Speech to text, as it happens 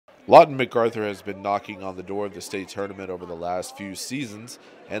Lawton MacArthur has been knocking on the door of the state tournament over the last few seasons,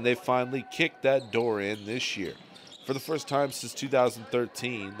 and they finally kicked that door in this year. For the first time since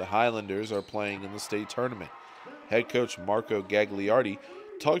 2013, the Highlanders are playing in the state tournament. Head coach Marco Gagliardi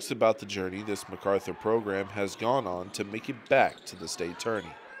talks about the journey this MacArthur program has gone on to make it back to the state tourney.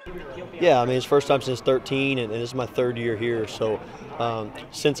 Yeah, I mean, it's first time since 13, and this is my third year here. So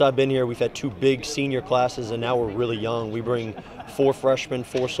since I've been here, we've had two big senior classes, and now we're really young. We bring 4 freshmen,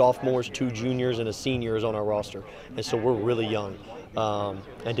 4 sophomores, 2 juniors, and a senior is on our roster. And so we're really young.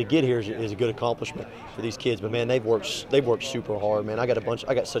 And to get here is a good accomplishment for these kids. But man, they've worked super hard, man. I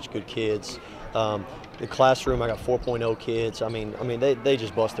got such good kids. The classroom, I got 4.0 kids. I mean, they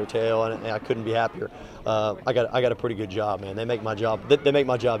just bust their tail, and I couldn't be happier. I got a pretty good job, man. They make my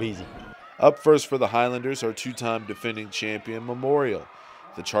job easy. Up first for the Highlanders are two-time defending champion Memorial.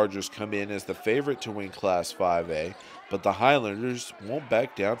 The Chargers come in as the favorite to win Class 5A, but the Highlanders won't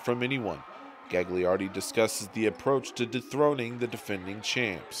back down from anyone. Gagliardi discusses the approach to dethroning the defending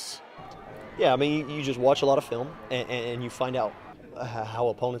champs. Yeah, I mean, you just watch a lot of film, and you find out how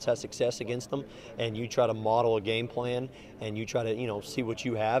opponents have success against them, and you try to model a game plan, and you try to see what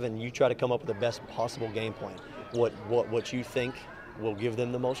you have, and you try to come up with the best possible game plan. What you think will give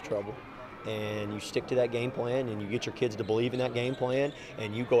them the most trouble, and you stick to that game plan, and you get your kids to believe in that game plan,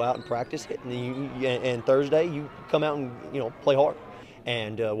 and you go out and practice it, and Thursday you come out and play hard.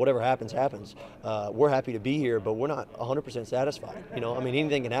 And whatever happens, happens. We're happy to be here, but we're not 100% satisfied. I mean,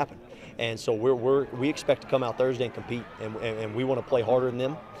 anything can happen. And so we expect to come out Thursday and compete, and we want to play harder than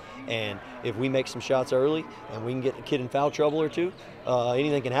them. And if we make some shots early and we can get a kid in foul trouble or two,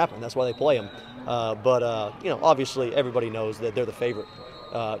 anything can happen. That's why they play them. But obviously everybody knows that they're the favorite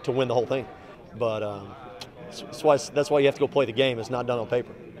to win the whole thing. But that's why you have to go play the game. It's not done on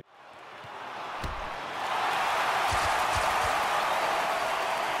paper.